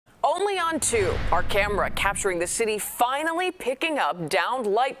on to our camera capturing the city finally picking up downed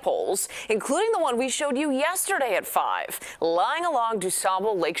light poles, including the one we showed you yesterday at 5, lying along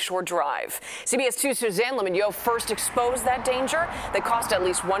DuSable Lake Shore Drive. CBS 2's Suzanne Le Mignot first exposed that danger that cost at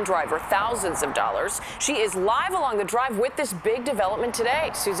least one driver thousands of dollars. She is live along the drive with this big development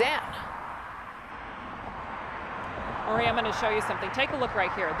today. Suzanne. Marie, I'm going to show you something. Take a look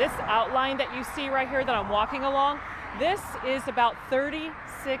right here. This outline that you see right here that I'm walking along, this is about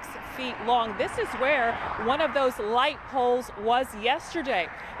 36 feet long. This is where one of those light poles was yesterday.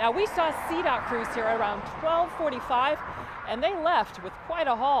 Now, we saw CDOT crews here around 12:45, and they left with quite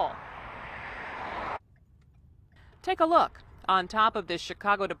a haul. Take a look. On top of this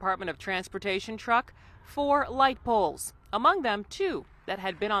Chicago Department of Transportation truck, 4 light poles. Among them, 2 that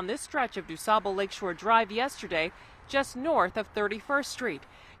had been on this stretch of DuSable Lake Shore Drive yesterday, just north of 31st Street.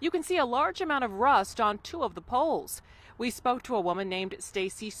 You can see a large amount of rust on 2 of the poles. We spoke to a woman named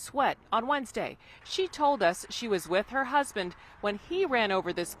Stacy Sweat on Wednesday. She told us she was with her husband when he ran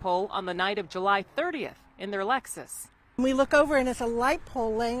over this pole on the night of July 30th in their Lexus. We look over and it's a light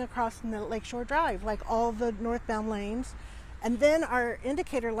pole laying across from the Lakeshore Drive, like all the northbound lanes. And then our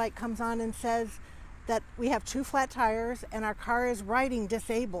indicator light comes on and says that we have 2 flat tires and our car is riding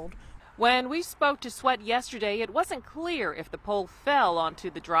disabled. When we spoke to Sweat yesterday, it wasn't clear if the pole fell onto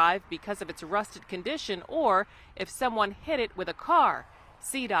the drive because of its rusted condition or if someone hit it with a car.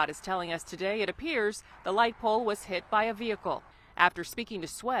 CDOT is telling us today it appears the light pole was hit by a vehicle. After speaking to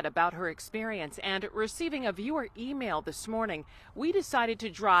Sweat about her experience and receiving a viewer email this morning, we decided to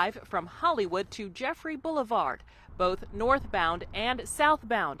drive from Hollywood to Jeffrey Boulevard, both northbound and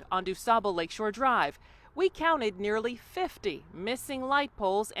southbound on DuSable Lake Shore Drive. We counted nearly 50 missing light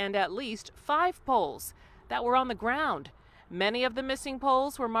poles and at least 5 poles that were on the ground. Many of the missing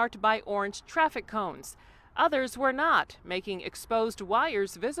poles were marked by orange traffic cones. Others were not, making exposed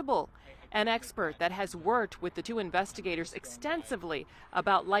wires visible. An expert that has worked with the 2 investigators extensively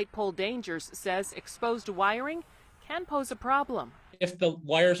about light pole dangers says exposed wiring can pose a problem. If the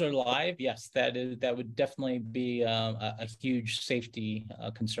wires are live, yes, that would definitely be a huge safety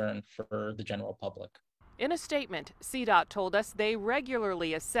concern for the general public. In a statement, CDOT told us they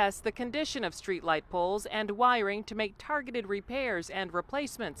regularly assess the condition of street light poles and wiring to make targeted repairs and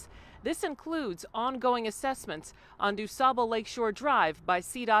replacements. This includes ongoing assessments on DuSable Lake Shore Drive by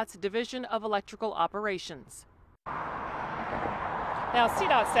CDOT's Division of Electrical Operations. Now,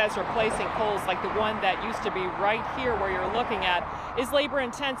 CDOT says replacing poles like the one that used to be right here where you're looking at is labor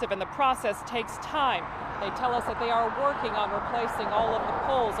intensive and the process takes time. They tell us that they are working on replacing all of the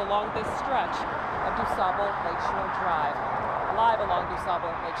poles along this stretch of DuSable Lake Shore Drive. Live along DuSable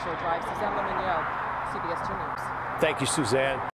Lake Shore Drive, Suzanne Le Mignot, CBS 2 News. Thank you, Suzanne.